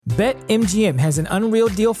BetMGM has an unreal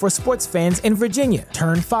deal for sports fans in Virginia.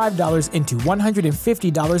 Turn $5 into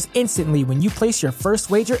 $150 instantly when you place your first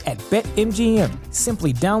wager at BetMGM.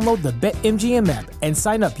 Simply download the BetMGM app and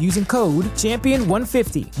sign up using code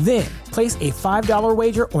Champion150. Then, place a $5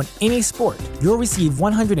 wager on any sport. You'll receive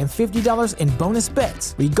 $150 in bonus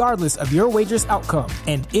bets, regardless of your wager's outcome.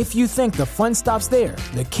 And if you think the fun stops there,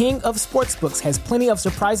 the King of Sportsbooks has plenty of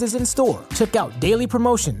surprises in store. Check out daily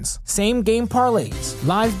promotions, same-game parlays,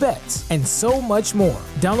 live bets, and so much more.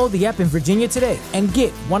 Download the app in Virginia today and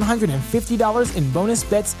get $150 in bonus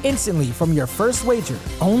bets instantly from your first wager.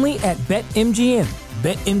 Only at BetMGM.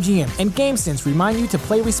 BetMGM and GameSense remind you to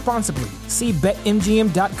play responsibly. See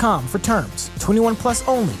BetMGM.com for terms. 21 plus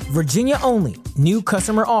only. Virginia only. New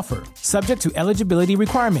customer offer. Subject to eligibility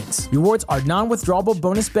requirements. Rewards are non-withdrawable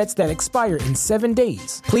bonus bets that expire in 7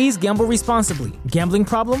 days. Please gamble responsibly. Gambling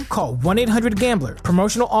problem? Call 1-800-GAMBLER.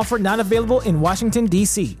 Promotional offer not available in Washington,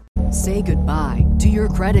 D.C. Say goodbye to your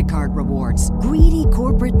credit card rewards. Greedy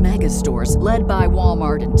corporate mega stores, led by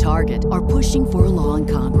Walmart and Target, are pushing for a law in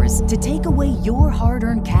Congress to take away your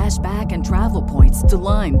hard-earned cash back and travel points to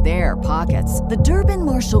line their pockets. The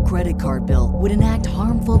Durbin-Marshall credit card bill would enact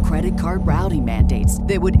harmful credit card routing mandates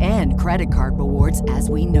that would end credit card rewards as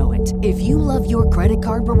we know it. If you love your credit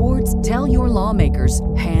card rewards, tell your lawmakers,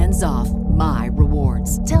 hands off my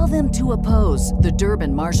rewards. Tell them to oppose the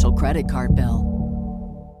Durbin-Marshall credit card bill.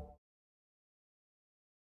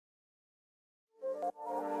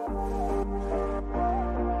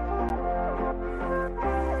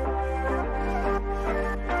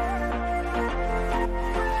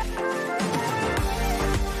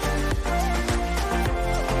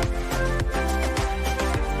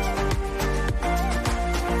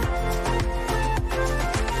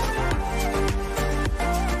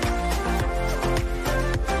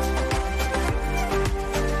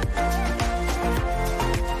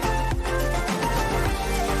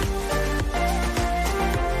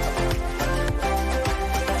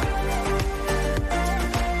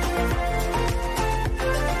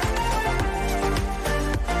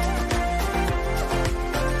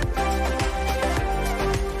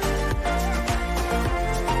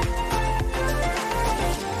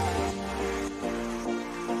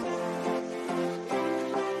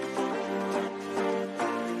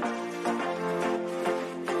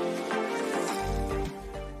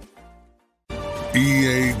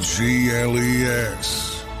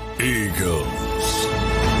 EAGLES, Eagles.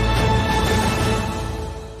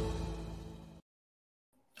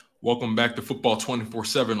 Welcome back to Football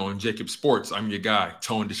 24/7 on Jacob Sports. I'm your guy,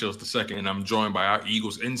 Tone DeShields II, and I'm joined by our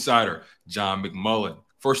Eagles insider, John McMullen.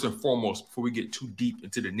 First and foremost, before we get too deep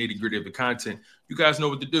into the nitty-gritty of the content, you guys know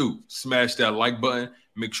what to do. Smash that like button.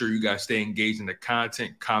 Make sure you guys stay engaged in the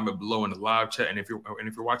content. Comment below in the live chat. And if you're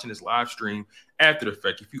watching this live stream after the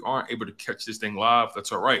fact, if you aren't able to catch this thing live,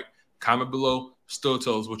 that's all right. Comment below. Still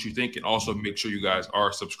tell us what you think. And also make sure you guys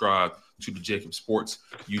are subscribed to the Jacob Sports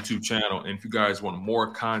YouTube channel. And if you guys want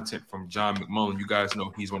more content from John McMullen, you guys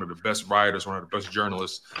know he's one of the best writers, one of the best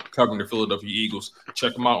journalists covering the Philadelphia Eagles.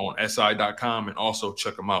 Check him out on SI.com and also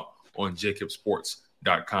check him out on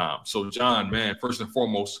JacobSports.com. So, John, man, first and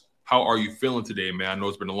foremost, how are you feeling today, man? I know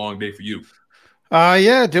it's been a long day for you.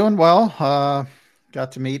 Yeah, doing well.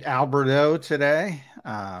 Got to meet Alberto today.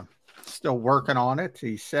 Still working on it.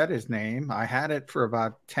 He said his name. I had it for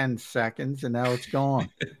about 10 seconds, and now it's gone.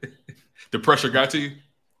 The pressure got to you?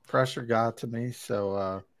 Pressure got to me.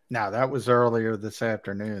 So, now that was earlier this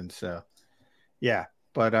afternoon. So, yeah.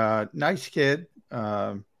 But nice kid.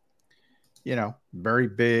 Very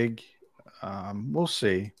big. We'll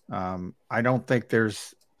see. I don't think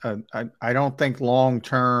there's I don't think long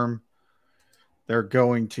term they're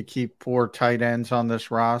going to keep 4 tight ends on this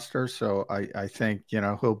roster. So I think,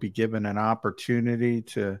 he'll be given an opportunity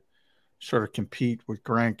to sort of compete with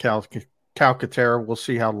Grant Calcaterra. We'll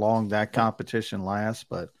see how long that competition lasts,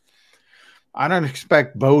 but I don't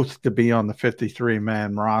expect both to be on the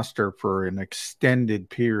 53-man roster for an extended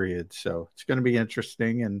period. So it's going to be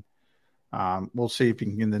interesting, and we'll see if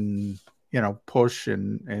he can then, push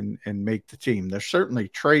and make the team. There's certainly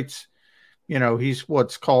traits. He's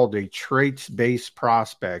what's called a traits-based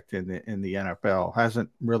prospect in the NFL. Hasn't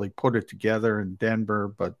really put it together in Denver,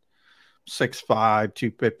 but 6'5",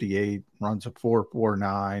 258, runs a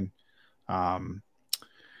 4.49.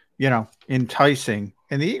 Enticing.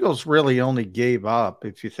 And the Eagles really only gave up,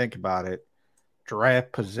 if you think about it,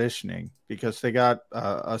 draft positioning, because they got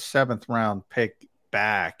a 7th-round pick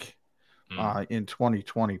back in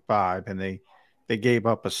 2025, and they gave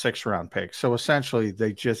up a 6th-round pick. So essentially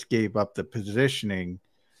they just gave up the positioning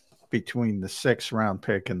between the 6th-round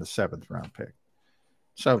pick and the 7th-round pick.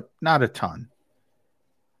 So not a ton.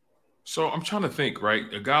 So I'm trying to think,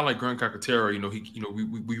 right? A guy like Grant Calcaterra,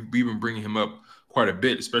 we've been bringing him up quite a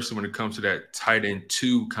bit, especially when it comes to that tight end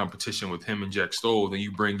 2 competition with him and Jack Stoll. Then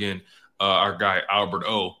you bring in our guy Albert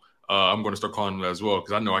O. I'm going to start calling him that as well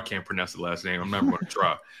because I know I can't pronounce the last name. I'm never going to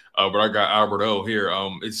try. But I got Albert O here.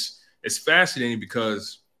 It's fascinating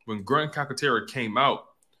because when Grant Calcaterra came out,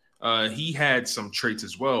 he had some traits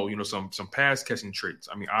as well, some pass catching traits.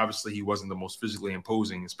 I mean, obviously he wasn't the most physically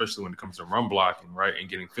imposing, especially when it comes to run blocking, right, and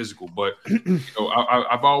getting physical. But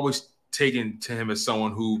I've always taken to him as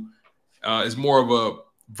someone who is more of a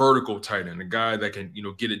vertical tight end, a guy that can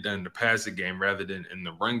get it done in the passing game rather than in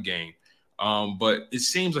the run game. But it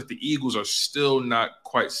seems like the Eagles are still not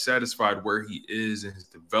quite satisfied where he is in his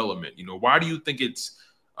development. Why do you think it's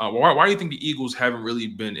why do you think the Eagles haven't really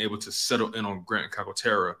been able to settle in on Grant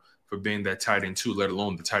Calcaterra for being that tight end 2, let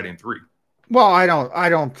alone the tight end 3? Well, I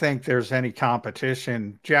don't think there's any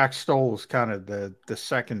competition. Jack Stoll is kind of the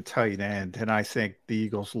second tight end, and I think the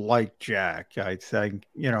Eagles like Jack. I think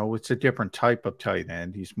it's a different type of tight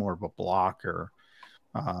end. He's more of a blocker.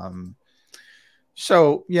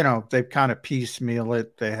 So they've kind of piecemeal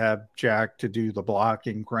it. They have Jack to do the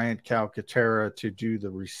blocking, Grant Calcaterra to do the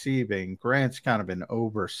receiving. Grant's kind of an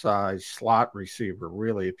oversized slot receiver,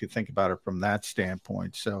 really, if you think about it from that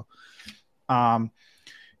standpoint. So, Albert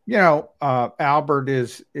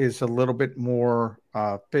is a little bit more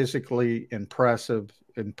physically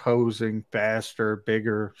imposing, faster,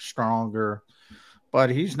 bigger, stronger, but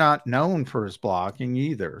he's not known for his blocking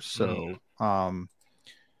either. So,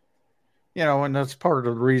 and that's part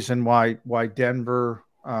of the reason why Denver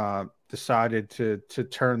decided to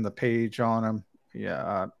turn the page on him.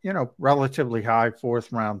 Yeah, relatively high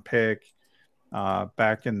 4th round pick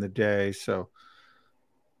back in the day. So,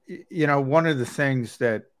 one of the things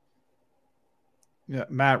that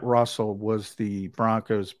Matt Russell was the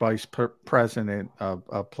Broncos vice president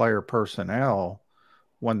of player personnel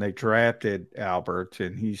when they drafted Albert,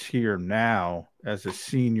 and he's here now as a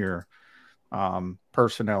senior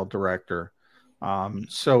personnel director.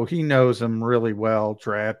 So he knows him really well,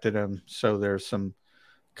 drafted him. So there's some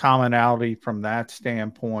commonality from that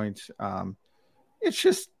standpoint. It's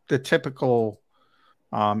just the typical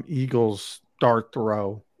Eagles dart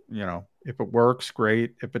throw. If it works,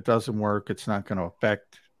 great. If it doesn't work, it's not going to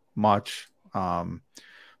affect much. But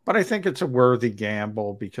I think it's a worthy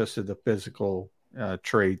gamble because of the physical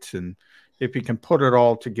traits. And if you can put it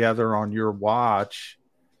all together on your watch,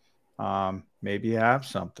 maybe you have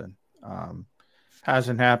something.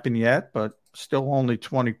 Hasn't happened yet, but still only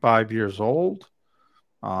 25 years old.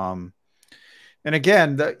 And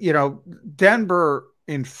again, Denver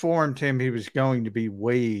informed him he was going to be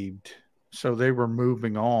waived, so they were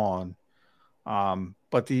moving on.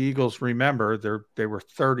 But the Eagles, remember, they were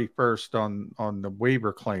 31st on the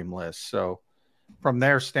waiver claim list. So from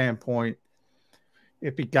their standpoint,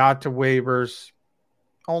 if he got to waivers,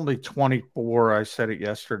 only 24, I said it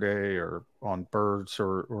yesterday, or on Birds,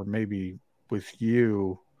 or maybe with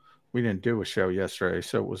you. We didn't do a show yesterday,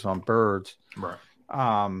 so it was on Birds. Right.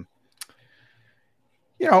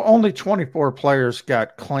 Only 24 players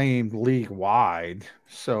got claimed league-wide.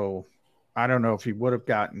 So I don't know if he would have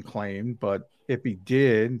gotten claimed, but if he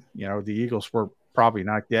did, the Eagles were probably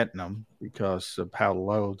not getting them because of how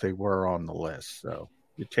low they were on the list. So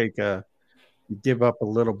you give up a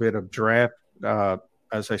little bit of draft,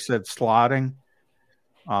 as I said, slotting,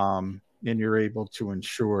 and you're able to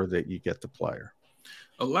ensure that you get the player.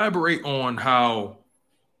 Elaborate on how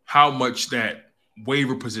much that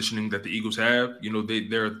waiver positioning that the Eagles have,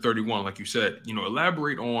 they're 31, like you said,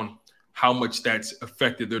 elaborate on how much that's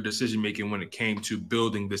affected their decision-making when it came to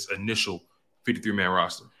building this initial 53-man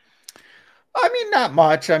roster. I mean, not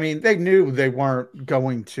much. I mean, they knew they weren't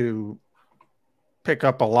going to pick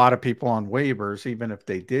up a lot of people on waivers, even if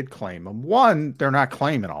they did claim them. One, they're not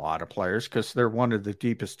claiming a lot of players because they're one of the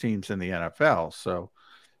deepest teams in the NFL. So,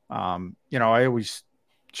 I always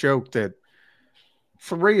joke that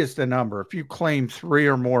 3 is the number. If you claim 3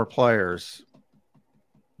 or more players,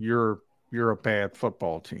 you're a bad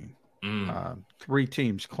football team. 3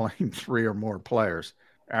 teams claim 3 or more players: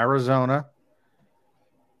 Arizona,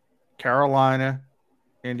 Carolina,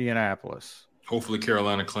 Indianapolis. Hopefully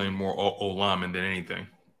Carolina claimed more O-linemen than anything.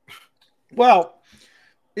 Well,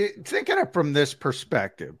 thinking it from this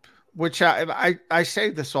perspective, which I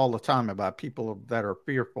say this all the time about people that are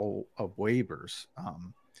fearful of waivers.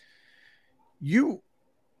 The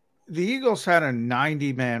Eagles had a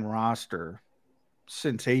 90-man roster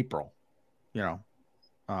since April,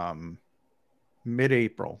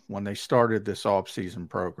 mid-April when they started this off-season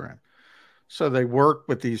program. So they worked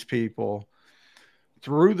with these people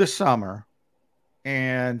through the summer.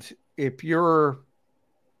 And if you're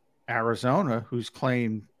Arizona, who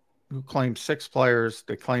claimed 6 players,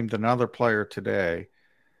 they claimed another player today.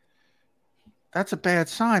 That's a bad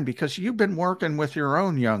sign because you've been working with your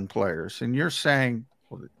own young players and you're saying,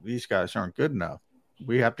 well, these guys aren't good enough.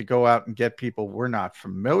 We have to go out and get people we're not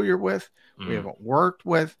familiar with, we haven't worked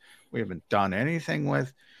with, we haven't done anything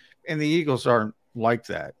with. And the Eagles aren't like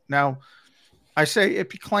that. Now, I say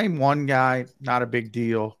if you claim one guy, not a big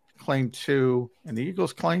deal. Claim 2, and the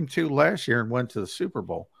Eagles claimed 2 last year and went to the Super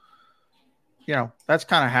Bowl. That's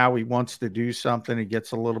kind of how he wants to do something. He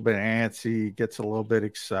gets a little bit antsy, gets a little bit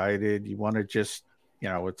excited. You want to just,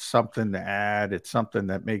 it's something to add. It's something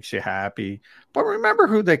that makes you happy. But remember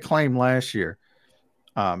who they claimed last year,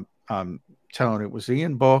 Tone. It was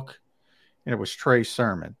Ian Book, and it was Trey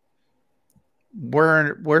Sermon.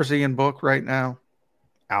 Where's Ian Book right now?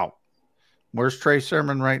 Out. Where's Trey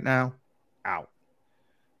Sermon right now? Out.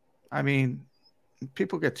 I mean,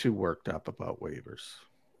 people get too worked up about waivers.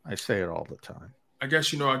 I say it all the time. I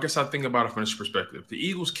guess I think about it from this perspective. The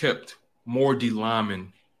Eagles kept more D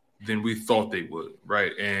linemen than we thought they would,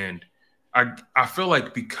 right? And I feel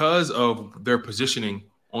like because of their positioning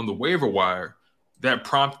on the waiver wire, that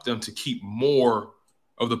prompted them to keep more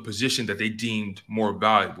of the position that they deemed more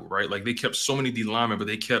valuable, right? Like they kept so many D linemen, but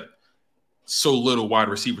they kept so little wide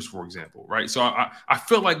receivers, for example, right? So I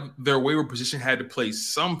feel like their waiver position had to play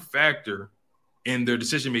some factor in their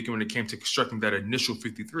decision-making when it came to constructing that initial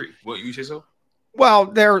 53. What, you say so? Well,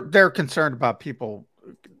 they're concerned about people.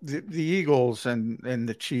 The Eagles and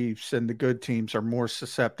the Chiefs and the good teams are more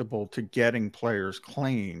susceptible to getting players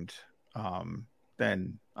claimed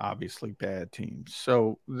than obviously bad teams.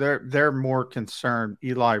 So they're more concerned.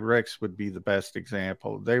 Eli Ricks would be the best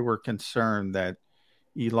example. They were concerned that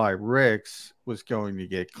Eli Ricks was going to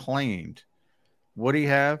get claimed. Would he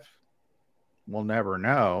have? We'll never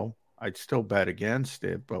know. I'd still bet against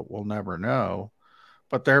it, but we'll never know.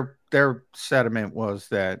 But their sentiment was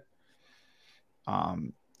that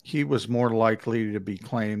he was more likely to be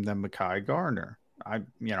claimed than Mekhi Garner.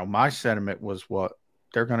 My sentiment was what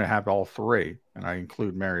they're going to have all 3, and I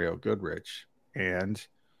include Mario Goodrich, and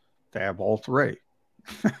they have all 3.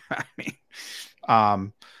 I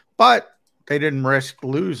mean, but they didn't risk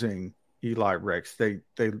losing Eli Ricks. They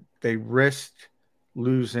risked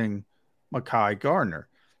losing Mekhi Garner.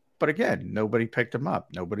 But again, nobody picked him up.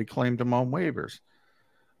 Nobody claimed him on waivers.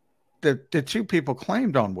 The 2 people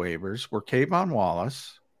claimed on waivers were Kayvon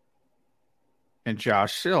Wallace and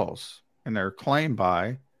Josh Sills. And they're claimed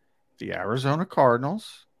by the Arizona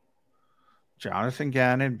Cardinals, Jonathan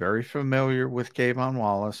Gannon, very familiar with Kayvon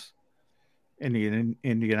Wallace, and the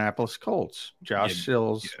Indianapolis Colts. Josh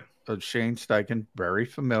Sills, Shane Steichen, very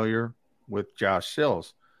familiar with Josh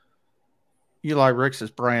Sills. Eli Ricks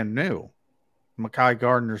is brand new. Mekhi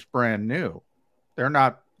Gardner's brand new.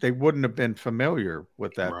 They wouldn't have been familiar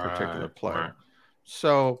with that particular player. Right.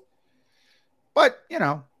 So, but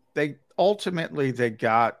they ultimately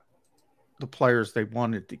got the players they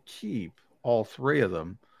wanted to keep, all 3 of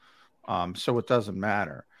them. So it doesn't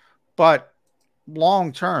matter. But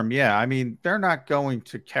long term, they're not going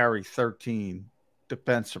to carry 13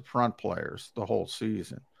 defensive front players the whole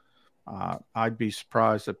season. I'd be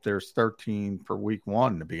surprised if there's 13 for week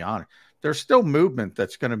 1, to be honest. There's still movement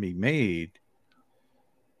that's going to be made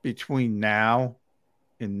between now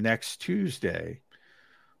and next Tuesday.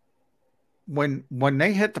 When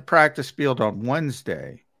they hit the practice field on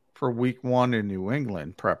Wednesday for week 1 in New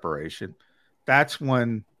England preparation, that's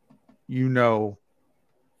when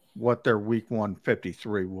what their week 1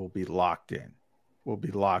 53 will be locked in. Will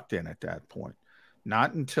be locked in at that point.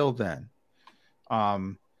 Not until then.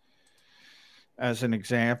 As an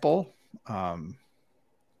example, the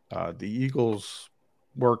Eagles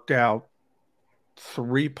worked out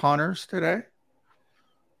 3 punters today.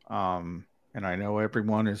 And I know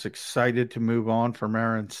everyone is excited to move on from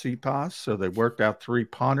Aaron Cepas. So they worked out 3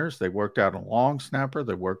 punters. They worked out a long snapper.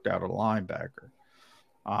 They worked out a linebacker.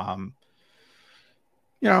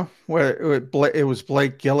 It was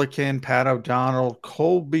Blake Gillikin, Pat O'Donnell,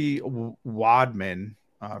 Colby Wadman.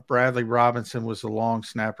 Bradley Robinson was the long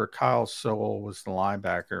snapper. Kyle Sowell was the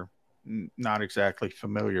linebacker. Not exactly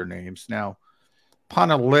familiar names. Now,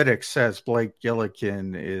 Punalytics says Blake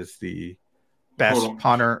Gillikin is the best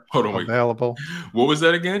punter available. What was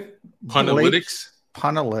that again? Punalytics?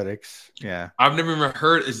 Punalytics, yeah. I've never even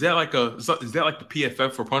heard. Is that like the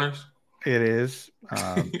PFF for punters? It is.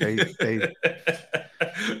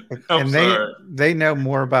 They know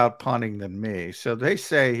more about punting than me, so they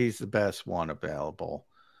say he's the best one available.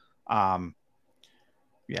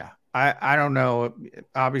 Yeah, I don't know.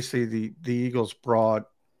 Obviously, the Eagles brought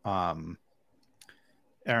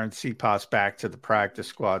Aaron Cepas back to the practice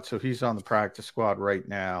squad, so he's on the practice squad right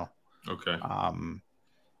now. Okay.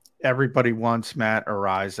 Everybody wants Matt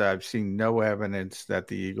Ariza. I've seen no evidence that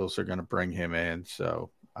the Eagles are going to bring him in.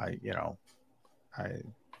 So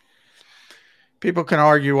people can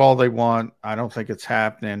argue all they want. I don't think it's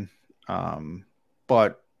happening.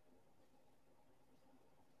 But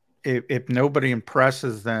if nobody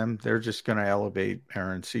impresses them, they're just going to elevate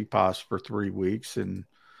Aaron Cepas for 3 weeks and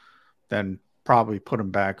then probably put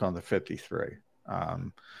him back on the 53.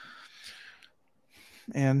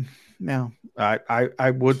 And now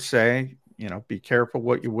I would say, be careful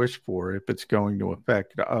what you wish for if it's going to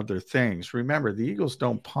affect other things. Remember, the Eagles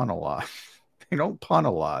don't punt a lot. They don't punt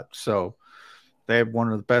a lot. So they have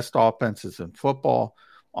one of the best offenses in football.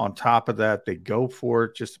 On top of that, they go for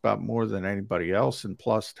it just about more than anybody else in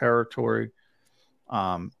plus territory.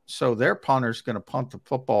 So their punter's going to punt the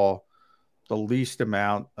football the least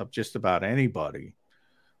amount of just about anybody.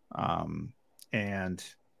 And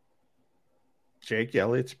Jake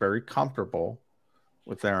Elliott's very comfortable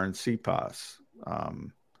with Aaron Cepas.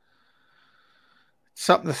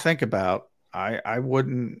 Something to think about. I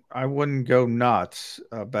wouldn't go nuts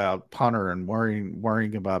about punter and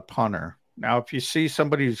worrying about punter. Now, if you see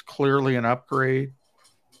somebody who's clearly an upgrade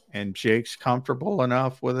and Jake's comfortable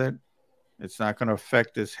enough with it, it's not going to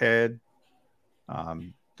affect his head,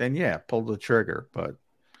 then yeah, pull the trigger. But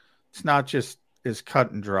it's not just as cut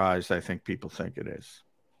and dry as I think people think it is.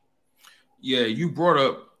 Yeah, you brought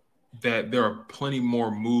up that there are plenty more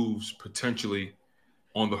moves potentially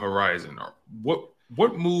on the horizon.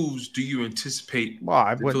 What moves do you anticipate? Well,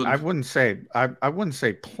 I wouldn't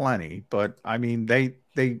say plenty, but I mean they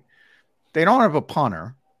don't have a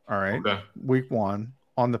punter. All right, okay. Week 1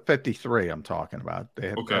 on the 53. I'm talking about. They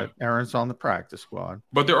have Aaron's on the practice squad,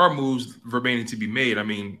 but there are moves remaining to be made. I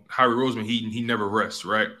mean, Howie Roseman, he never rests,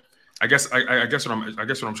 right? I guess what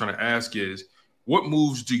I'm trying to ask is, what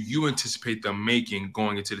moves do you anticipate them making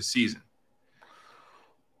going into the season?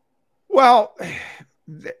 Well,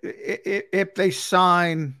 if they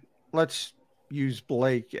sign, let's use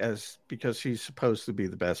Blake because he's supposed to be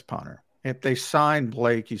the best punter. If they sign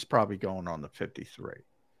Blake, he's probably going on the 53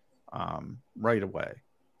 right away.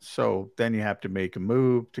 So then you have to make a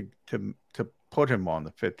move to put him on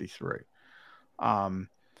the 53. Punt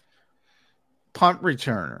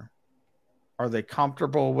returner. Are they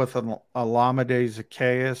comfortable with Olamide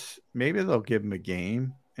Zaccheaus? Maybe they'll give him a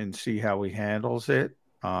game and see how he handles it.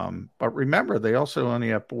 But remember, they also only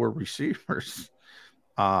have 4 receivers.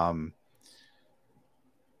 Are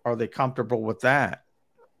they comfortable with that?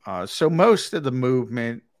 So most of the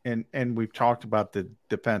movement, and we've talked about the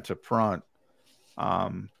defensive front,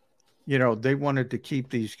 they wanted to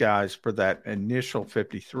keep these guys for that initial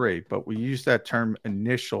 53, but we use that term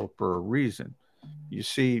initial for a reason. You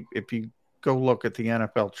see, if you go look at the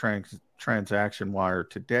NFL transaction wire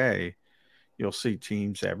today, you'll see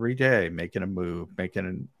teams every day making a move,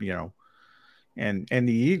 and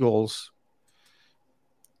the Eagles,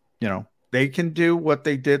 they can do what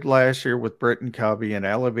they did last year with Britton Covey and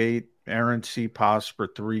elevate Aaron Cepas for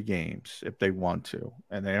 3 games if they want to,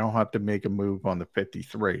 and they don't have to make a move on the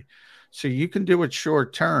 53. So you can do it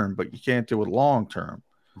short term, but you can't do it long term.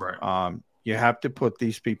 Right. You have to put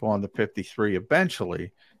these people on the 53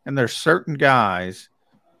 eventually. And there's certain guys,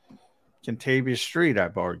 Kentavious Street,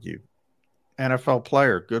 I've argued, NFL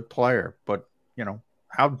player, good player, but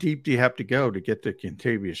how deep do you have to go to get to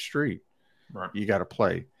Kentavious Street? Right. You got to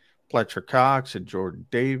play Fletcher Cox and Jordan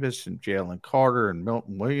Davis and Jalen Carter and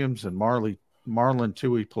Milton Williams and Marlon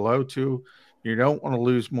Tuipulotu. You don't want to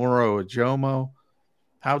lose Moro Ajomo.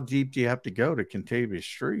 How deep do you have to go to Kentavious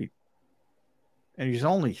Street? And he's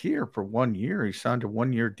only here for 1 year. He signed a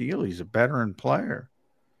 1-year deal. He's a veteran player.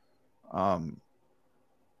 You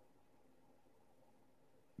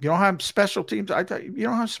don't have special teams. You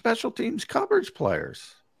don't have special teams coverage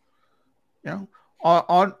players. On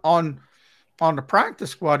the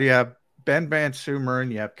practice squad, you have Ben Van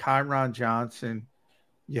Sumeren, you have Kyron Johnson,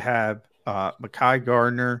 you have Mekhi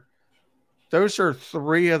Gardner. Those are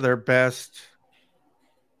 3 of their best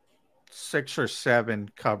 6 or 7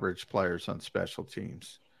 coverage players on special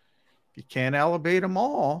teams. You can't elevate them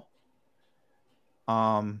all.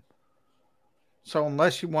 So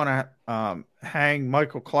unless you want to hang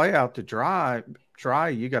Michael Clay out to dry,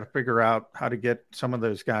 you got to figure out how to get some of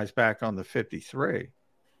those guys back on the 53.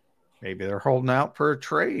 Maybe they're holding out for a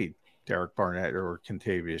trade, Derek Barnett or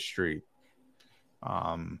Kentavious Street.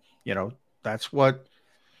 That's what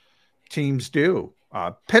teams do.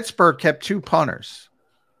 Pittsburgh kept 2 punters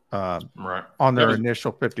right on their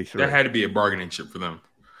initial 53. That had to be a bargaining chip for them.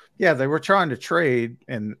 Yeah, they were trying to trade,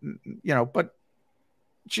 and but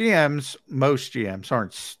most GMs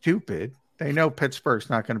aren't stupid. They know Pittsburgh's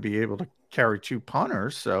not going to be able carry 2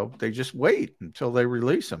 punters, so they just wait until they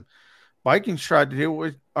release them. Vikings tried to do it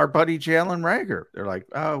with our buddy Jalen Reagor. They're like,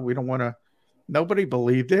 oh, we don't want to. Nobody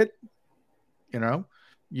believed it.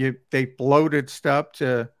 They bloated stuff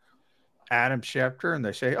to Adam Schefter, and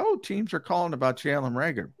they say, oh, teams are calling about Jalen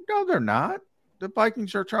Reagor. No, they're not. The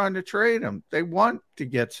Vikings are trying to trade him. They want to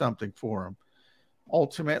get something for him.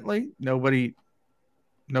 Ultimately, nobody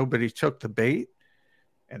took the bait,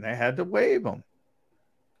 and they had to waive him.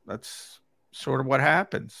 That's sort of what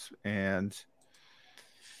happens. And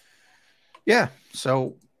yeah,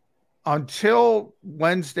 so until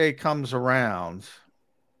Wednesday comes around,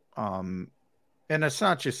 and it's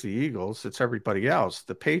not just the Eagles, it's everybody else.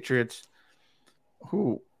 The Patriots,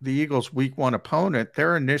 who the Eagles' week 1 opponent,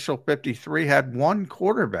 their initial 53 had 1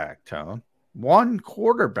 quarterback, Tone. 1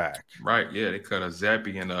 quarterback. Right, yeah, they cut a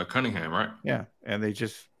Zappy and Cunningham, right? Yeah, and they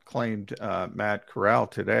just claimed Matt Corral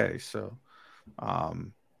today. So,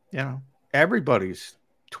 everybody's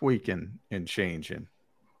tweaking and changing.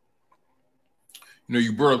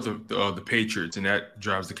 You brought up the Patriots, and that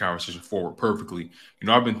drives the conversation forward perfectly.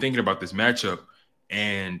 I've been thinking about this matchup,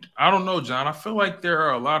 and I don't know, John. I feel like there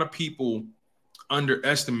are a lot of people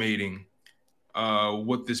underestimating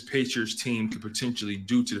what this Patriots team could potentially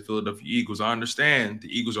do to the Philadelphia Eagles. I understand the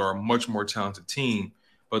Eagles are a much more talented team,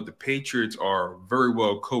 but the Patriots are very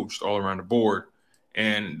well coached all around the board,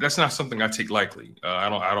 and that's not something I take lightly.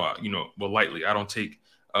 Lightly. I don't take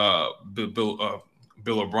Bill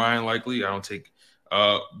O'Brien lightly. I don't take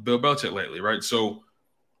Bill Belichick lately, right? So,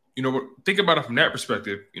 think about it from that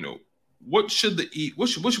perspective. What should be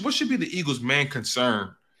the Eagles' main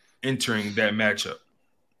concern entering that matchup?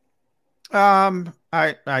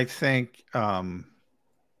 I think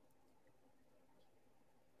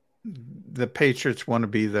the Patriots want to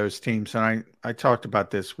be those teams, and I talked about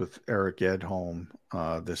this with Eric Edholm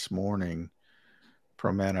this morning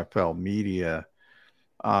from NFL Media.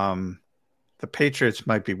 The Patriots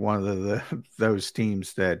might be one of those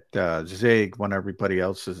teams that zig when everybody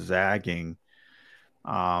else is zagging.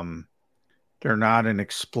 They're not an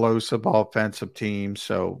explosive offensive team.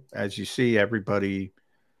 So as you see, everybody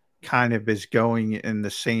kind of is going in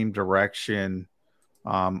the same direction.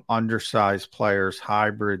 Undersized players,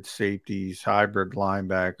 hybrid safeties, hybrid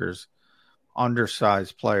linebackers,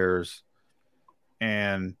 undersized players.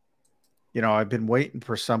 And, I've been waiting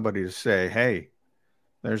for somebody to say, hey,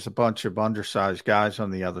 there's a bunch of undersized guys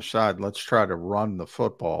on the other side. Let's try to run the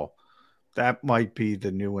football. That might be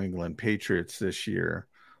the New England Patriots this year.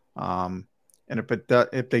 And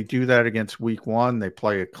if they do that against week 1, they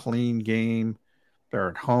play a clean game. They're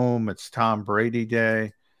at home. It's Tom Brady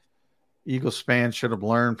Day. Eagles fans should have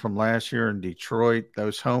learned from last year in Detroit.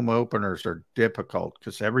 Those home openers are difficult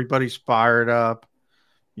because everybody's fired up.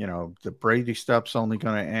 The Brady stuff's only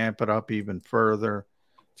going to amp it up even further.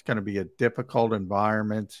 It's going to be a difficult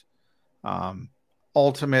environment.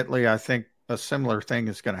 Ultimately, I think a similar thing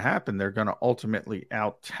is going to happen. They're going to ultimately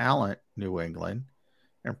out-talent New England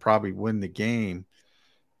and probably win the game.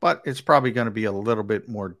 But it's probably going to be a little bit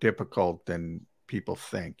more difficult than people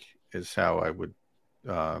think, is how I would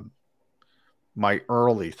my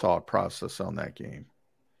early thought process on that game.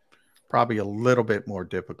 Probably a little bit more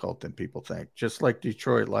difficult than people think, just like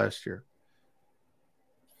Detroit last year.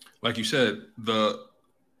 Like you said, the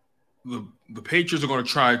Patriots are going to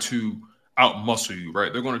try to out-muscle you,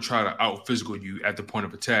 right? They're going to try to out-physical you at the point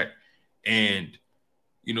of attack. And,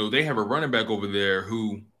 they have a running back over there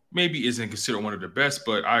who maybe isn't considered one of the best,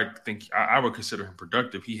 but I think I would consider him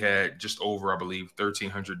productive. He had just over, I believe,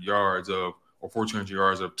 1,300 yards or 1,400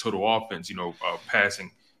 yards of total offense,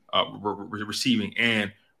 passing, receiving,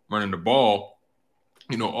 and running the ball.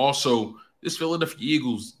 Also, this Philadelphia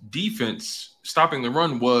Eagles defense stopping the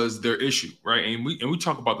run was their issue, right? And we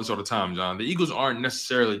talk about this all the time, John. The Eagles aren't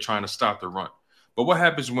necessarily trying to stop the run. But what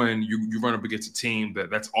happens when you run up against a team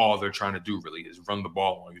that's all they're trying to do really is run the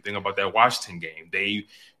ball on? You think about that Washington game. They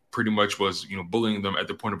pretty much was, bullying them at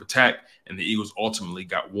the point of attack, and the Eagles ultimately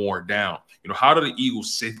got worn down. How do the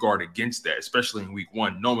Eagles safeguard against that, especially in week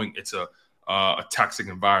 1, knowing it's a toxic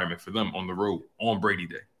environment for them on the road on Brady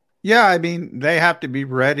Day? Yeah, I mean, they have to be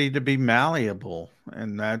ready to be malleable,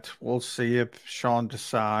 and we'll see if Sean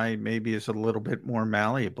Desai maybe is a little bit more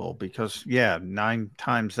malleable because, 9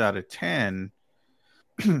 times out of 10,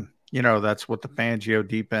 that's what the Fangio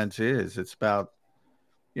defense is. It's about,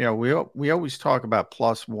 we always talk about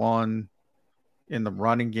 +1 in the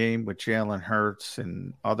running game with Jalen Hurts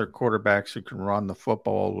and other quarterbacks who can run the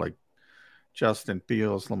football like Justin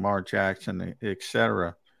Fields, Lamar Jackson,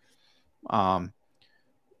 etc.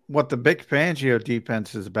 What the Vic Fangio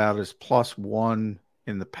defense is about is +1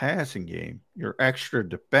 in the passing game. Your extra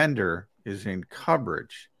defender is in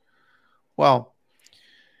coverage. Well,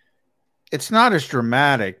 it's not as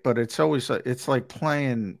dramatic, but it's like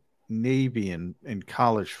playing Navy in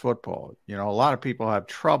college football. You know, a lot of people have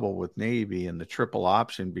trouble with Navy and the triple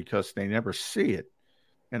option because they never see it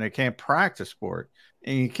and they can't practice for it.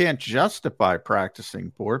 And you can't justify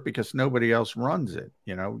practicing for it because nobody else runs it.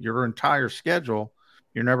 You know, your entire schedule,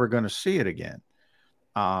 you're never going to see it again.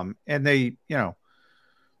 And they, you know,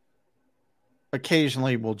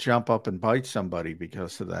 occasionally will jump up and bite somebody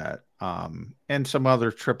because of that. And some other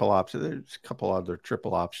triple option. There's a couple other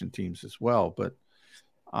triple option teams as well, but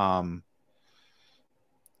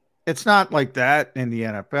it's not like that in the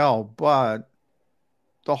NFL. But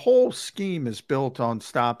the whole scheme is built on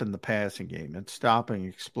stopping the passing game and stopping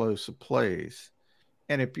explosive plays.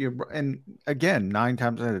 And again, 9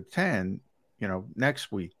 times out of 10, you know,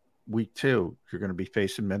 next week 2, you're going to be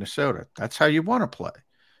facing Minnesota. That's how you want to play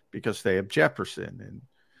because they have Jefferson and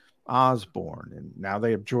Osborne, and now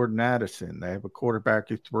they have Jordan Addison. They have a quarterback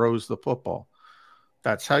who throws the football.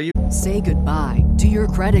 That's how you Say goodbye to your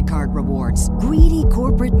credit card rewards. Greedy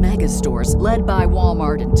corporate mega stores, led by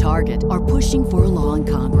Walmart and Target, are pushing for a law in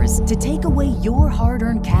Congress to take away your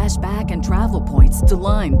hard-earned cash back and travel points to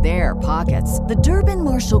line their pockets. The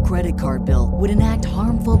Durbin-Marshall credit card bill would enact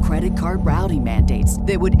harmful credit card routing mandates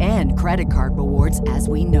that would end credit card rewards as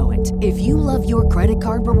we know it. If you love your credit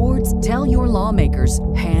card rewards, tell your lawmakers,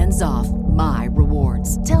 hands off my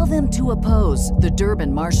rewards. Tell them to oppose the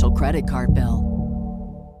Durbin-Marshall credit card bill.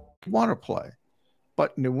 want to play.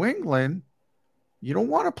 But New England, you don't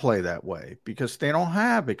want to play that way because they don't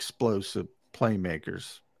have explosive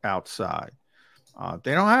playmakers outside.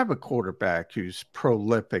 They don't have a quarterback who's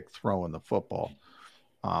prolific throwing the football,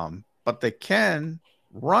 but they can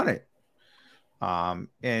run it.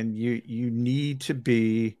 And you need to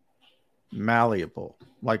be malleable.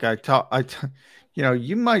 Like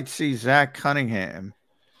you might see Zach Cunningham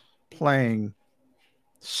playing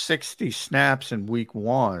 60 snaps in week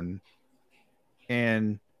 1,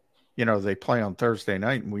 and they play on Thursday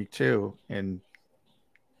night in week 2, and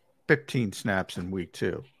 15 snaps in week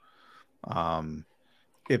 2.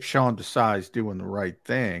 If Sean decides doing the right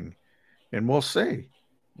thing, and we'll see.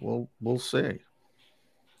 We'll see.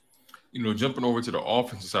 Jumping over to the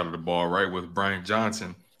offensive side of the ball, right, with Brian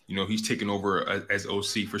Johnson, he's taken over as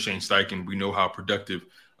OC for Shane Steichen. We know how productive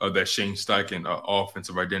that Shane Steichen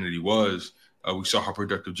offensive identity was. We saw how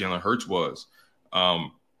productive Jalen Hurts was.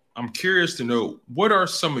 I'm curious to know, what are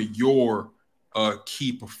some of your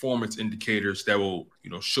key performance indicators that will,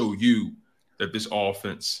 show you that this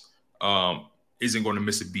offense isn't going to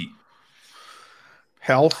miss a beat?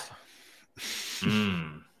 Health.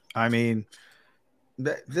 I mean,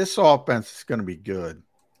 this offense is going to be good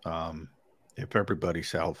if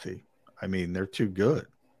everybody's healthy. I mean, they're too good.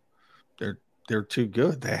 They're too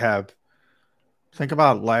good. Think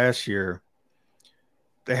about last year.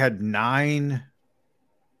 They had 9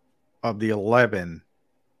 of the 11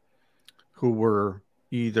 who were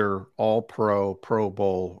either All-Pro, Pro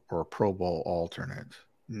Bowl, or Pro Bowl alternates.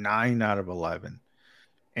 9 out of 11.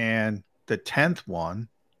 And the 10th one,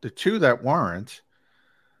 the 2 that weren't,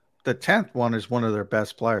 the 10th one is one of their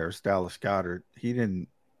best players, Dallas Goedert. He didn't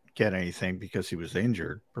get anything because he was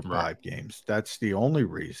injured for 5 games. That's the only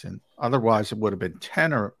reason. Otherwise, it would have been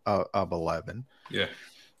 10 of 11. Yeah.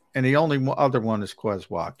 And the only other one is Quez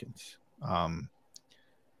Watkins. 10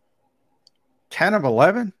 of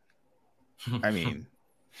 11? I mean.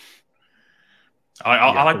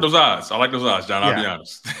 I like those odds. I like those odds, John. I'll be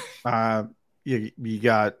honest. You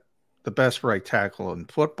got the best right tackle in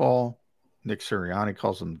football. Nick Sirianni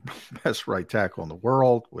calls him the best right tackle in the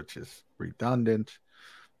world, which is redundant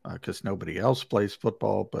because nobody else plays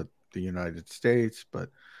football but the United States. But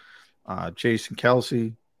Jason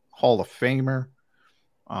Kelce, Hall of Famer.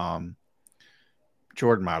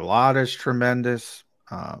 Jordan Mailata is tremendous.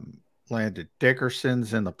 Landon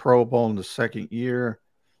Dickerson's in the Pro Bowl in the second year.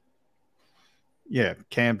 Yeah,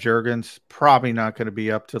 Cam Jurgens probably not going to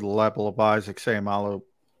be up to the level of Isaac Seumalo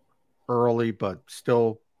early, but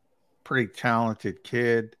still pretty talented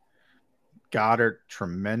kid. Goddard,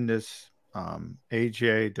 tremendous.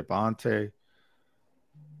 AJ, Devontae.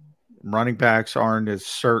 Running backs aren't as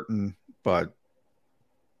certain, but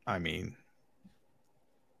I mean,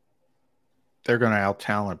 they're going to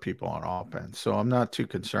out-talent people on offense. So I'm not too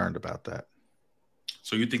concerned about that.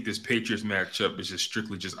 So you think this Patriots matchup is just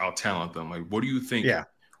strictly just out-talent them? Like, what do you think? Yeah.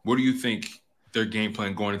 What do you think their game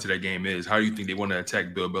plan going into that game is? How do you think they want to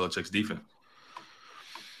attack Bill Belichick's defense?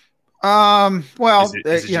 Well,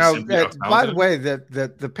 by the way,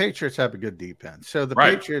 the Patriots have a good defense. So the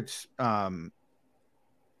Patriots, they're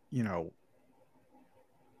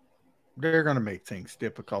going to make things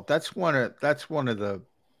difficult. That's one of the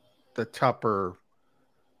the tougher.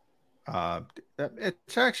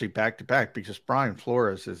 It's actually back to back because Brian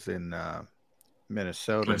Flores is in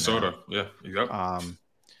Minnesota now. Yeah, yep.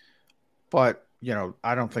 But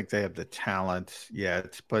I don't think they have the talent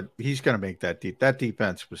yet. But he's going to make that deep. That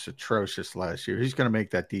defense was atrocious last year. He's going to make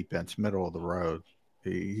that defense middle of the road.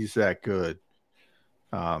 He's that good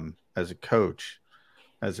as a coach,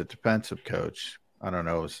 as a defensive coach. I don't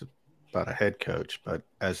know about a head coach, but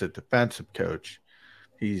as a defensive coach,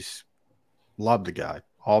 he's loved the guy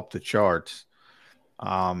off the charts.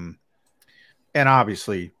 And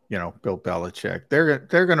obviously, Bill Belichick,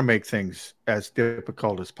 they're going to make things as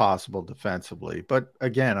difficult as possible defensively. But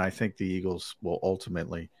again, I think the Eagles will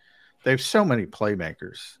ultimately, they have so many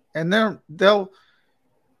playmakers, and they'll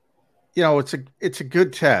it's a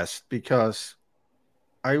good test because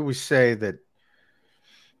I always say that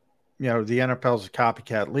the NFL is a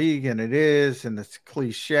copycat league, and it is, and it's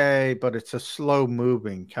cliche, but it's a slow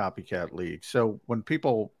moving copycat league. So when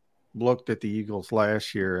people looked at the Eagles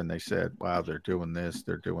last year and they said, wow, they're doing this,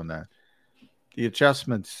 they're doing that, the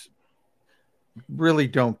adjustments really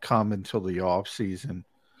don't come until the off season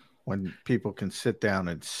when people can sit down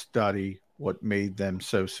and study what made them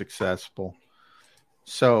so successful.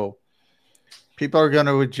 So people are going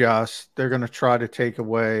to adjust. They're going to try to take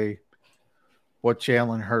away what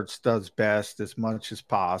Jalen Hurts does best as much as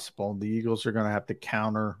possible. The Eagles are going to have to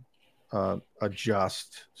counter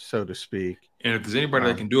adjust, so to speak. And if there's anybody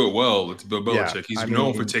that can do it well, it's Bill Belichick. Yeah, He's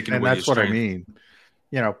known for taking away his strength. And that's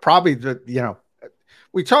what I mean. Probably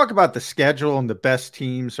we talk about the schedule and the best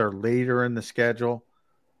teams are later in the schedule,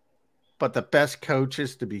 but the best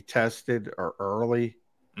coaches to be tested are early.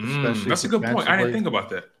 That's a good point. I didn't think about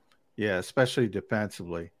that. Yeah, especially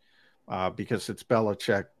defensively, because it's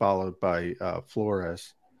Belichick followed by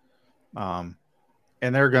Flores. And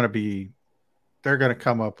they're going to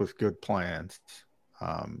come up with good plans.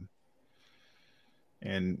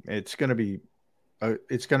 And it's going to be a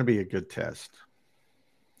good test.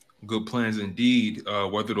 Good plans indeed.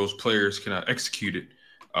 Whether those players can execute it,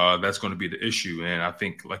 that's going to be the issue. And I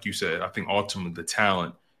think, like you said, ultimately the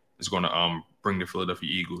talent is going to bring the Philadelphia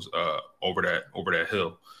Eagles over that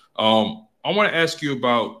hill. I want to ask you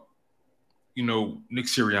about, Nick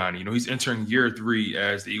Sirianni. He's entering year 3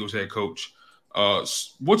 as the Eagles head coach.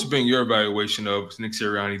 What's been your evaluation of Nick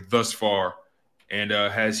Sirianni thus far? And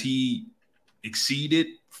has he exceeded,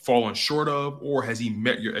 fallen short of, or has he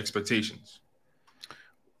met your expectations?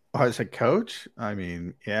 As a coach,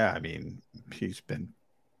 he's been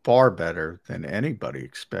far better than anybody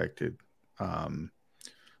expected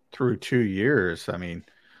through 2 years.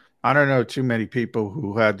 I don't know too many people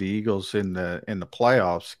who had the Eagles in the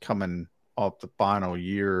playoffs coming off the final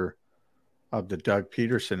year of the Doug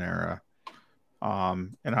Peterson era.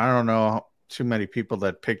 And I don't know too many people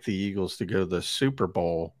that picked the Eagles to go to the Super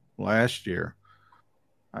Bowl last year.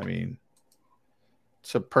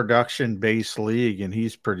 It's a production-based league, and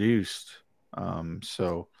he's produced.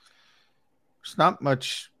 So there's not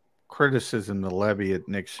much criticism to levy at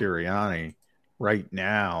Nick Sirianni right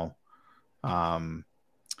now. But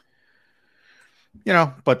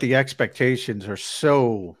the expectations are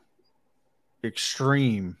so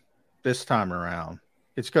extreme this time around.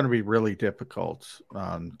 It's going to be really difficult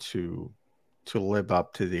to live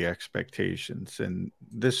up to the expectations, and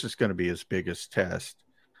this is going to be his biggest test.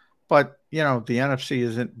 But the NFC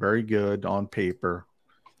isn't very good on paper.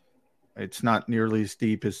 It's not nearly as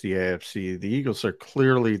deep as the AFC. The Eagles are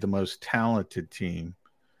clearly the most talented team,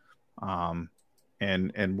 and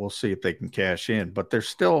we'll see if they can cash in. But they're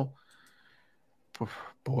still,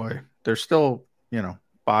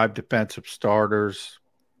 5 defensive starters.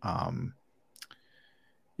 I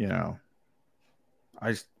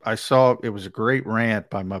saw it was a great rant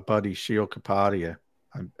by my buddy Sheil Kapadia,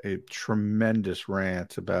 a tremendous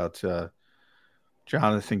rant about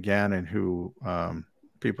Jonathan Gannon, who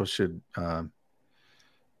people should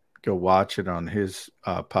go watch it on his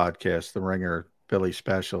podcast, The Ringer Philly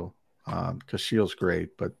Special, because Sheil's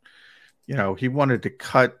great. But, he wanted to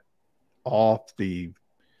cut off the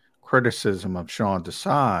criticism of Sean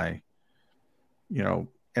Desai,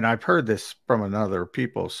 and I've heard this from another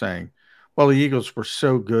people saying, well, the Eagles were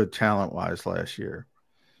so good talent-wise last year.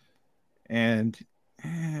 And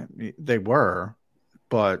they were,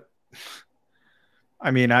 but if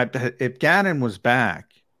Gannon was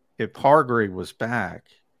back, if Hargrave was back,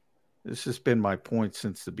 this has been my point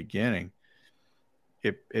since the beginning.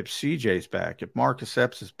 If CJ's back, if Marcus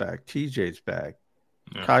Epps is back, TJ's back,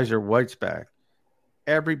 Kaiser White's back,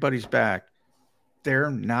 everybody's back,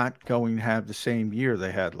 they're not going to have the same year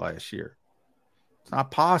they had last year. It's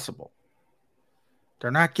not possible.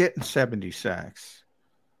 They're not getting 70 sacks.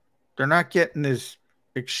 They're not getting as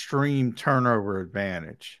extreme turnover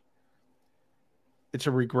advantage. It's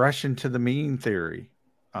a regression to the mean theory.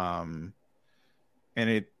 And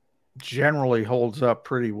it generally holds up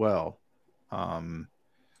pretty well.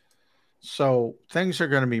 So things are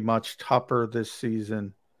going to be much tougher this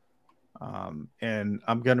season. And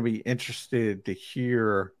I'm going to be interested to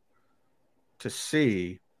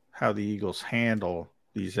see how the Eagles handle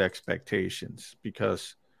these expectations,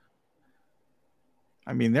 because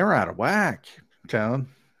I mean, they're out of whack, Tone.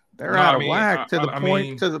 They're out of whack to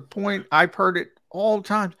the point I've heard it all the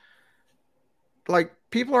time. Like,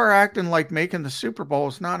 people are acting like making the Super Bowl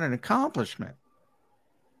is not an accomplishment.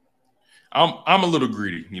 I'm a little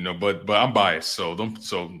greedy, but I'm biased, so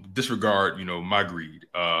disregard, my greed.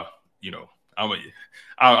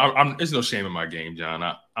 There's no shame in my game, John.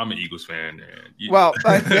 I'm an Eagles fan, and well,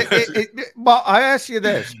 I ask you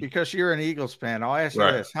this because you're an Eagles fan. I'll ask you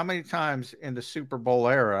this: how many times in the Super Bowl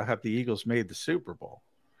era have the Eagles made the Super Bowl?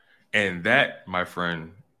 And that, my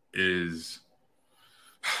friend, is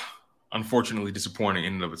unfortunately disappointing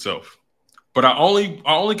in and of itself. But I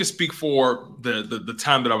only can speak for the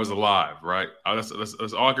time that I was alive, right? That's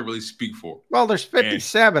all I can really speak for. Well, there's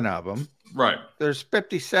 57 of them. Right. There's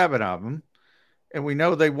 57 of them. And we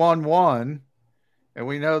know they won one. And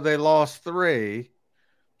we know they lost three.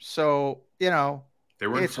 So, they were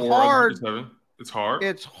in four. It's hard.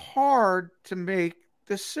 It's hard to make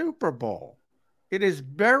the Super Bowl. It is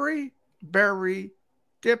very, very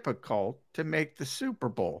difficult to make the Super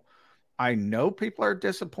Bowl. I know people are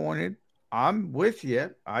disappointed. I'm with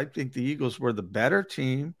you. I think the Eagles were the better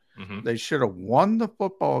team. Mm-hmm. They should have won the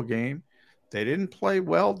football game. They didn't play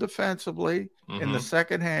well defensively in the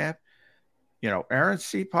second half. Aaron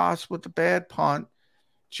Cepas with the bad punt,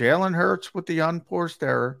 Jalen Hurts with the unforced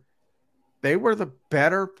error. They were the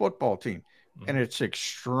better football team. Mm-hmm. And it's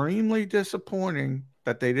extremely disappointing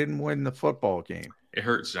that they didn't win the football game. It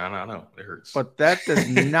hurts, John. I know it hurts. But that does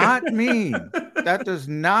not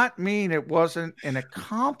mean it wasn't an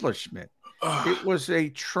accomplishment. It was a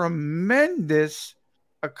tremendous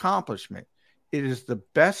accomplishment. It is the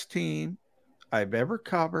best team I've ever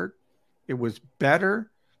covered. It was better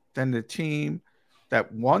than the team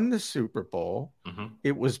that won the Super Bowl. Mm-hmm.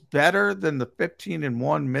 It was better than the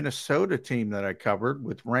 15-1 Minnesota team that I covered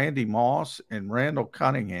with Randy Moss and Randall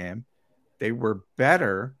Cunningham. They were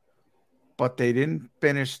better, but they didn't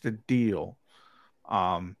finish the deal.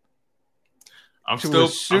 I'm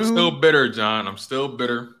still bitter, John. I'm still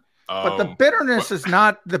bitter. But the bitterness is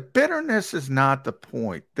not the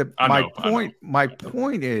point. My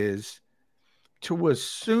point is to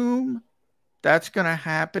assume that's going to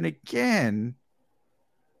happen again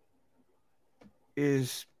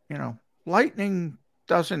is, lightning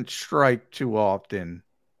doesn't strike too often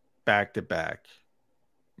back to back.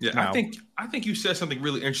 Yeah, now, I think you said something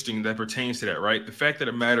really interesting that pertains to that, right? The fact of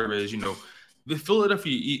the matter is, the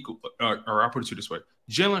Philadelphia Eagles, or I'll put it to you this way: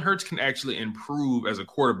 Jalen Hurts can actually improve as a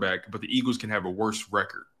quarterback, but the Eagles can have a worse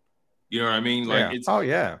record. You know what I mean? Like,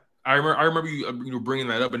 I remember you bringing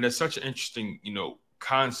that up, and that's such an interesting,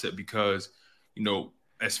 concept because,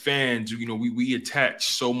 as fans, we attach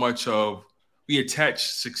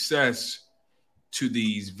success to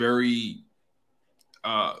these very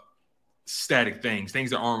static things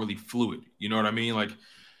that aren't really fluid. You know what I mean? Like,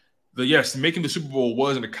 making the Super Bowl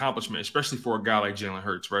was an accomplishment, especially for a guy like Jalen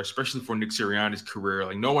Hurts, right? Especially for Nick Sirianni's career.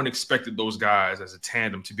 Like, no one expected those guys as a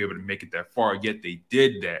tandem to be able to make it that far, yet they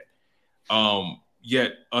did that.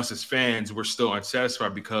 Yet us as fans, we're still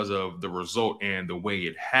unsatisfied because of the result and the way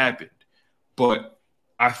it happened. But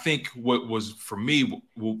I think what was, for me,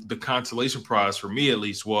 the consolation prize for me at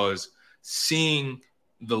least, was seeing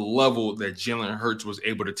the level that Jalen Hurts was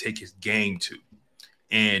able to take his game to.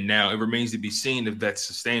 And now it remains to be seen if that's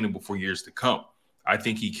sustainable for years to come. I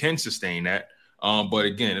think he can sustain that. But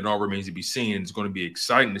again, it all remains to be seen. It's going to be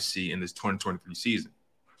exciting to see in this 2023 season.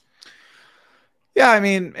 Yeah, I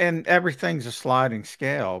mean, and everything's a sliding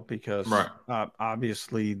scale because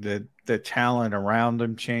obviously the talent around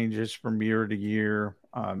them changes from year to year.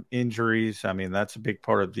 Injuries, I mean, that's a big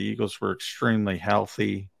part of the Eagles were extremely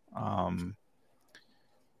healthy.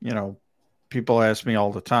 People ask me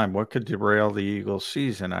all the time, what could derail the Eagles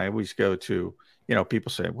season? I always go to,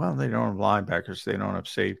 people say, well, they don't have linebackers. They don't have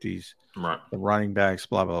safeties, the running backs,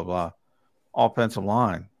 blah, blah, blah. Offensive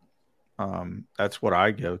line. That's what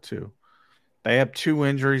I go to. They have 2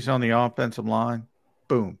 injuries on the offensive line.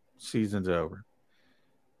 Boom, season's over.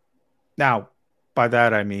 Now, by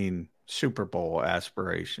that, I mean Super Bowl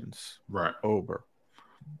aspirations. Right. Over.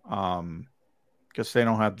 Because they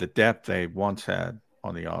don't have the depth they once had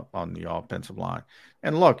on the offensive line.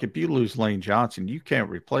 And look, if you lose Lane Johnson, you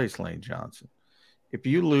can't replace Lane Johnson. If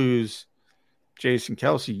you lose Jason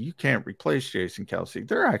Kelsey, you can't replace Jason Kelsey.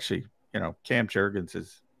 They're actually, Cam Jurgens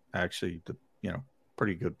is actually the,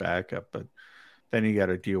 pretty good backup, but then you got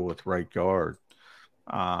to deal with right guard.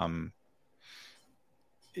 AJ,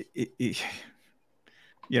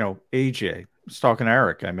 I was talking to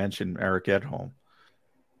Eric. I mentioned Eric Edholm.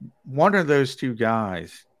 One of those two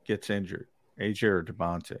guys gets injured, AJ or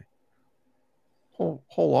Devontae.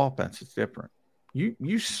 Whole offense is different.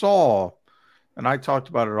 You saw, and I talked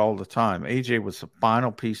about it all the time, AJ was the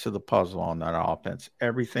final piece of the puzzle on that offense.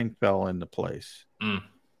 Everything fell into place.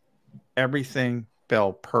 Everything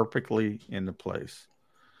fell perfectly into place.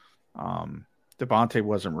 Devontae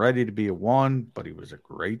wasn't ready to be a 1, but he was a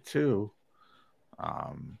great 2.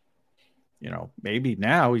 Maybe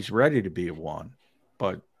now he's ready to be a 1,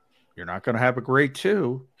 but you're not going to have a great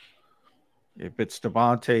 2 if it's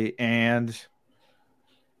Devontae and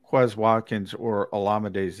Quez Watkins or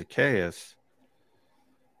Olamide Zaccheaus.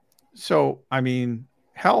 So,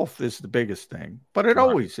 health is the biggest thing, but it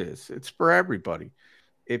always is. It's for everybody.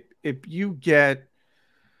 If you get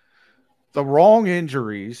the wrong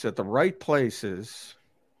injuries at the right places,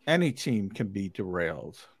 any team can be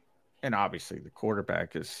derailed. And obviously the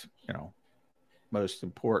quarterback is, most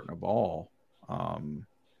important of all.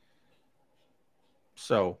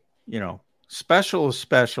 Special is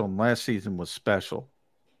special, and last season was special.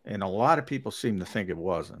 And a lot of people seem to think it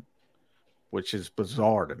wasn't, which is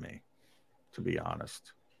bizarre to me, to be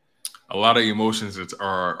honest. A lot of emotions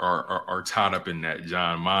are tied up in that,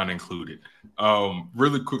 John, mine included.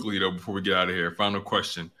 Really quickly, though, before we get out of here, final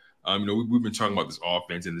question. We've been talking about this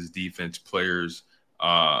offense and this defense, players.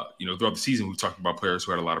 Throughout the season, we've talked about players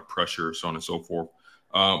who had a lot of pressure, so on and so forth.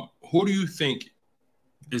 Who do you think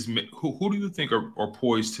are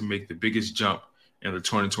poised to make the biggest jump in the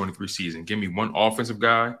 2023 season? Give me one offensive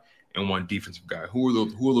guy and one defensive guy. Who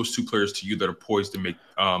are those two players to you that are poised to make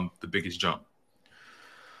the biggest jump?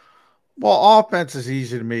 Well, offense is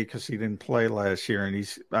easy to me because he didn't play last year, and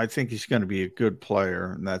I think he's going to be a good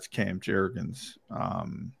player, and that's Cam Jurgens.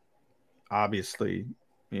 Obviously,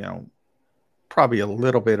 probably a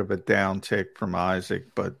little bit of a downtick from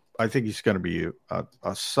Isaac, but I think he's going to be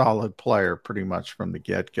a solid player pretty much from the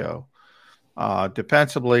get-go.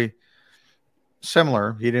 Defensively,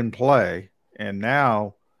 similar. He didn't play, and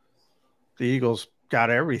now the Eagles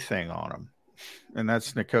got everything on him, and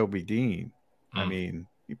that's Nakobe Dean.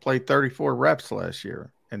 He played 34 reps last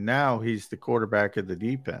year, and now he's the quarterback of the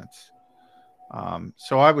defense.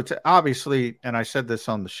 So I would say, obviously, and I said this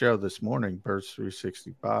on the show this morning, Birds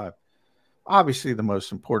 365, obviously the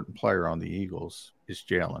most important player on the Eagles is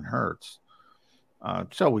Jalen Hurts.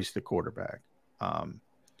 So he's the quarterback.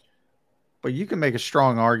 But you can make a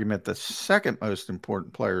strong argument the second most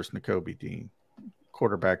important player is Nakobe Dean,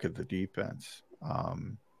 quarterback of the defense.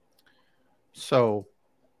 So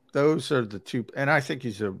those are the two, and I think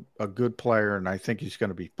he's a good player, and I think he's going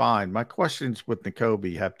to be fine. My questions with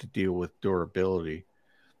Nakobe have to deal with durability.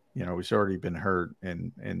 He's already been hurt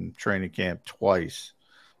in training camp twice.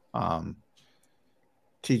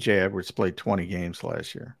 TJ Edwards played 20 games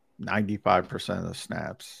last year, 95% of the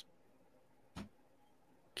snaps.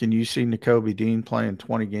 Can you see Nakobe Dean playing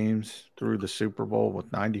 20 games through the Super Bowl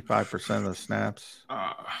with 95% of the snaps?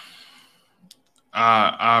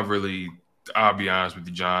 I'll be honest with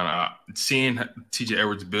you, John. Seeing TJ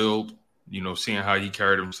Edwards build, seeing how he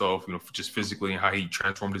carried himself, just physically and how he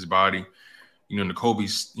transformed his body.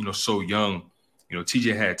 Nakobe's, so young.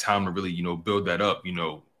 TJ had time to really, build that up,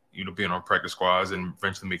 being on practice squads and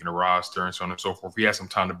eventually making a roster and so on and so forth. He had some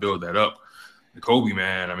time to build that up. Nakobe,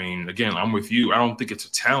 man, again, I'm with you. I don't think it's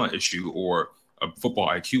a talent issue or a football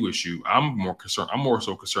IQ issue. I'm more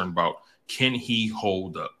so concerned about, can he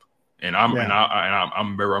hold up? And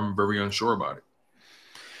I'm very unsure about it.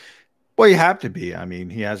 Well, you have to be.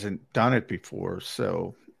 He hasn't done it before,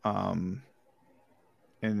 so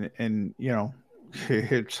it's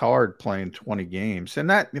hard playing 20 games. And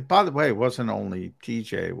that, by the way, it wasn't only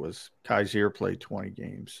TJ. It was Kaiser played 20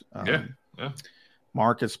 games. Yeah.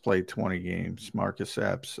 Marcus played 20 games. Marcus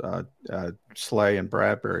Epps, Slay, and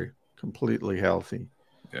Bradbury completely healthy.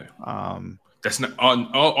 Yeah. That's not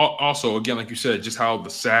also, again, like you said, just how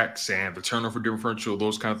the sacks and the turnover differential,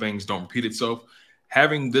 those kind of things don't repeat itself.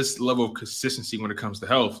 Having this level of consistency when it comes to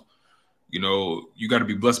health, you got to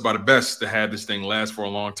be blessed by the best to have this thing last for a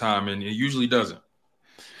long time, and it usually doesn't.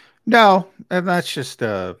 No, and that's just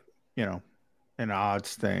an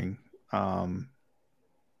odds thing. And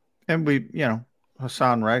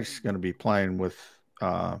Hassan Reddick's going to be playing with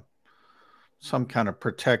some kind of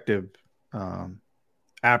protective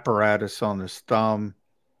apparatus on his thumb.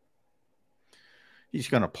 He's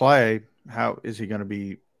going to play. How is he going to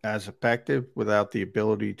be as effective without the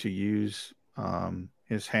ability to use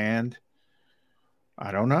His hand,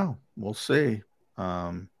 I don't know. We'll see.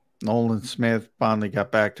 Nolan Smith finally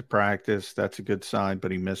got back to practice. That's a good sign,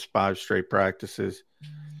 but he missed 5 straight practices.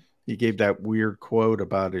 He gave that weird quote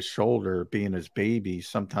about his shoulder being his baby.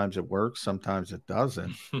 Sometimes it works, sometimes it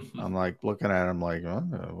doesn't. I'm like looking at him like,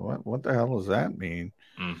 oh, what the hell does that mean?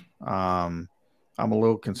 I'm a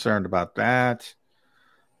little concerned about that.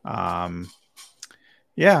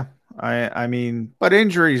 Yeah, I mean, but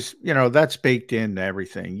injuries, that's baked into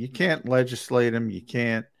everything. You can't legislate them. You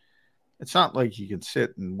can't. It's not like you can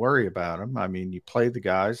sit and worry about them. I mean, you play the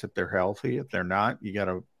guys if they're healthy. If they're not, you got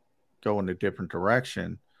to go in a different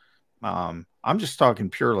direction. I'm just talking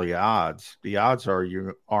purely odds. The odds are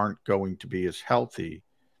you aren't going to be as healthy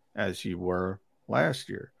as you were last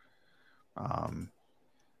year. And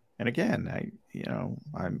again,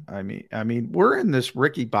 I mean, we're in this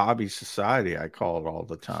Ricky Bobby society. I call it all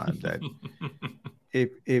the time that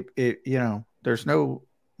there's no.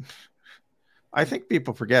 I think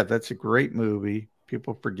people forget that's a great movie.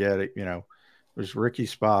 People forget it. It was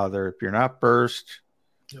Ricky's father. If you're not first,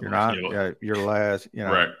 you're not. You're last.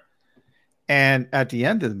 Right. And at the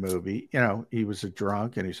end of the movie, he was a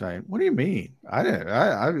drunk, and he's saying, "What do you mean? I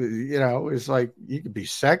didn't. It's like you could be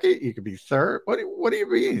second, you could be third. What do you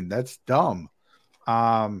mean? That's dumb."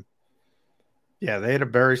 Yeah, they had a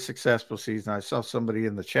very successful season. I saw somebody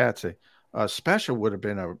in the chat say, "Special would have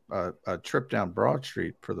been a trip down Broad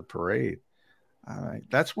Street for the parade."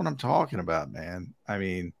 That's what I'm talking about, man. I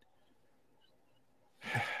mean,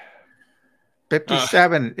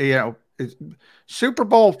 57. Super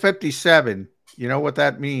Bowl 57, you know what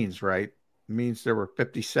that means, right? It means there were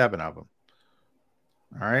 57 of them.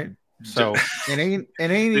 All right. So it ain't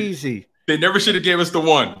easy. They never should have gave us the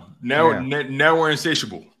one. Now we're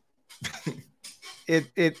insatiable.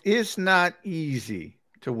 It is not easy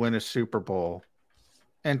to win a Super Bowl.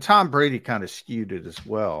 And Tom Brady kind of skewed it as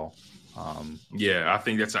well. I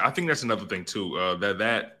think that's another thing too.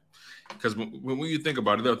 That because when you think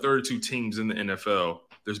about it, there are 32 teams in the NFL.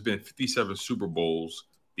 There's been 57 Super Bowls.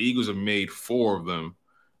 The Eagles have made 4 of them.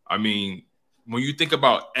 I mean, when you think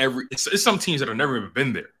about it's some teams that have never even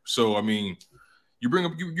been there. So I mean, you bring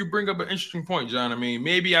up an interesting point, John. I mean,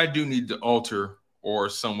 maybe I do need to alter or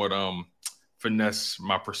somewhat finesse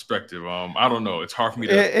my perspective. I don't know. It's hard for me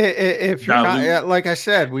to. If you're not, like I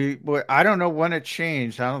said, I don't know when it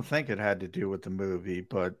changed. I don't think it had to do with the movie,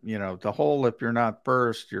 but the whole if you're not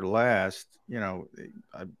first, you're last.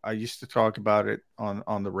 I used to talk about it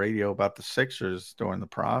on the radio about the Sixers during the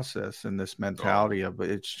process and this mentality of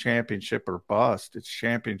it's championship or bust. It's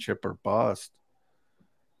championship or bust.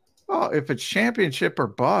 Well, if it's championship or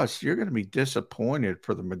bust, you're going to be disappointed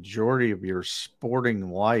for the majority of your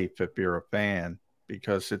sporting life if you're a fan,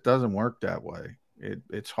 because it doesn't work that way.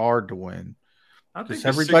 It's hard to win.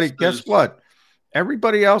 Because guess what?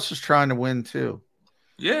 Everybody else is trying to win too.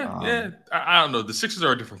 Yeah. I don't know. The Sixers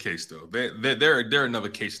are a different case, though. They're another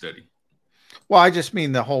case study. Well, I just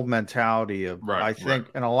mean the whole mentality of. Right, I think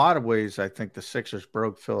in a lot of ways, I think the Sixers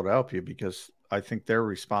broke Philadelphia because I think they're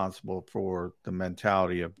responsible for the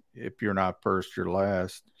mentality of if you're not first, you're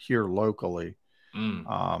last here locally.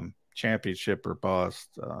 Championship or bust.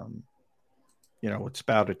 It's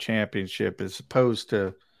about a championship as opposed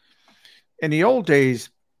to in the old days.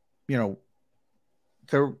 The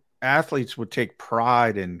athletes would take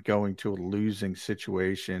pride in going to a losing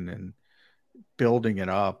situation and building it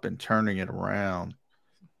up and turning it around.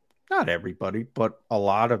 Not everybody, but a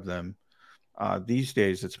lot of them. These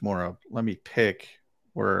days, it's more of let me pick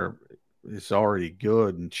where it's already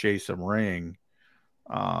good and chase a ring.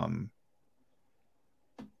 And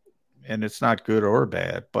it's not good or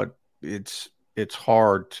bad, but it's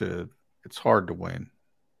hard to win.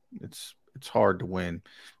 It's hard to win.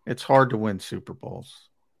 It's hard to win Super Bowls.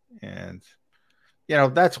 And,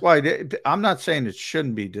 that's why I'm not saying it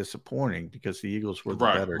shouldn't be disappointing because the Eagles were the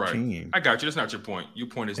better team. I got you. That's not your point. Your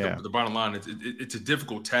point is the bottom line is it's a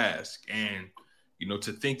difficult task. And,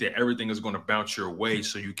 to think that everything is going to bounce your way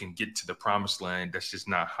so you can get to the promised land, that's just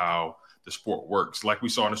not how the sport works. Like we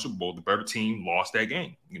saw in the Super Bowl, the better team lost that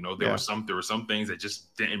game. There were some things that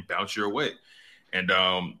just didn't bounce your way. And,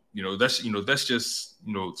 that's just,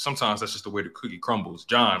 sometimes that's just the way the cookie crumbles.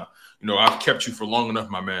 John, I've kept you for long enough,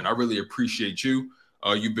 my man. I really appreciate you.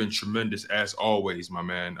 You've been tremendous as always, my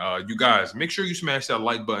man. You guys, make sure you smash that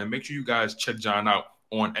like button. Make sure you guys check John out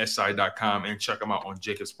on si.com and check him out on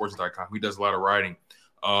jacobsports.com. He does a lot of writing,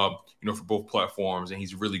 for both platforms, and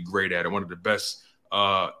he's really great at it. One of the best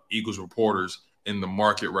Eagles reporters in the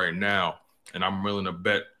market right now. And I'm willing to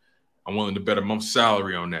bet a month's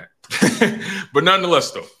salary on that. But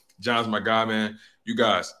nonetheless, though, John's my guy, man. You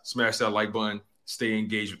guys, smash that like button. Stay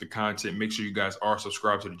engaged with the content. Make sure you guys are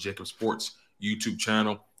subscribed to the Jacob Sports YouTube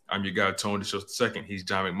channel. I'm your guy, Tony DeShields II. He's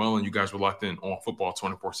John McMullen. You guys were locked in on Football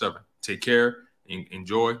 24/7. Take care and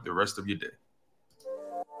enjoy the rest of your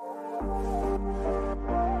day.